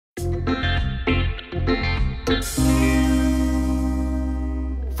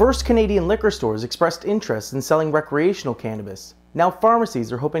First Canadian liquor stores expressed interest in selling recreational cannabis. Now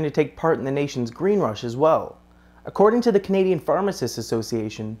pharmacies are hoping to take part in the nation's green rush as well. According to the Canadian Pharmacists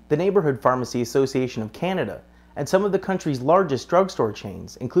Association, the Neighbourhood Pharmacy Association of Canada, and some of the country's largest drugstore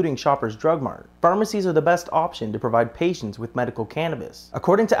chains, including Shoppers Drug Mart, pharmacies are the best option to provide patients with medical cannabis.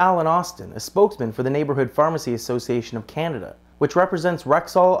 According to Alan Austin, a spokesman for the Neighbourhood Pharmacy Association of Canada, which represents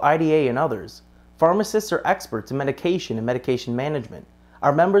Rexall, IDA, and others, pharmacists are experts in medication and medication management,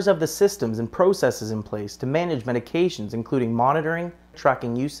 are members of the systems and processes in place to manage medications, including monitoring,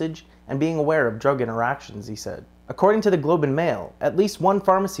 tracking usage, and being aware of drug interactions, he said. According to the Globe and Mail, at least one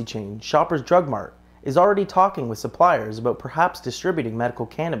pharmacy chain, Shoppers Drug Mart, is already talking with suppliers about perhaps distributing medical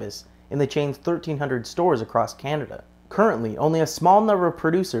cannabis in the chain's 1,300 stores across Canada. Currently, only a small number of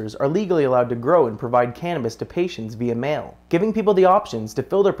producers are legally allowed to grow and provide cannabis to patients via mail. Giving people the options to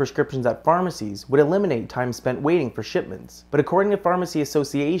fill their prescriptions at pharmacies would eliminate time spent waiting for shipments, but according to pharmacy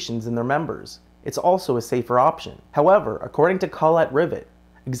associations and their members, it's also a safer option. However, according to Colette Rivet,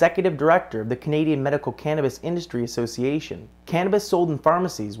 Executive Director of the Canadian Medical Cannabis Industry Association, cannabis sold in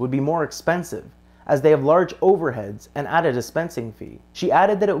pharmacies would be more expensive, as they have large overheads and add a dispensing fee. She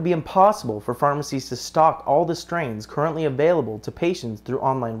added that it would be impossible for pharmacies to stock all the strains currently available to patients through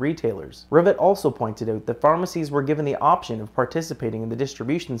online retailers. Rivet also pointed out that pharmacies were given the option of participating in the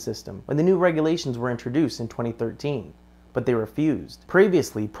distribution system when the new regulations were introduced in 2013. But they refused.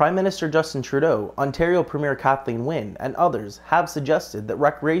 Previously, Prime Minister Justin Trudeau, Ontario Premier Kathleen Wynne, and others have suggested that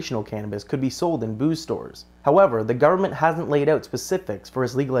recreational cannabis could be sold in booze stores. However, the government hasn't laid out specifics for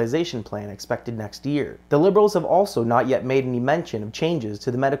its legalization plan expected next year. The Liberals have also not yet made any mention of changes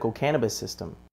to the medical cannabis system.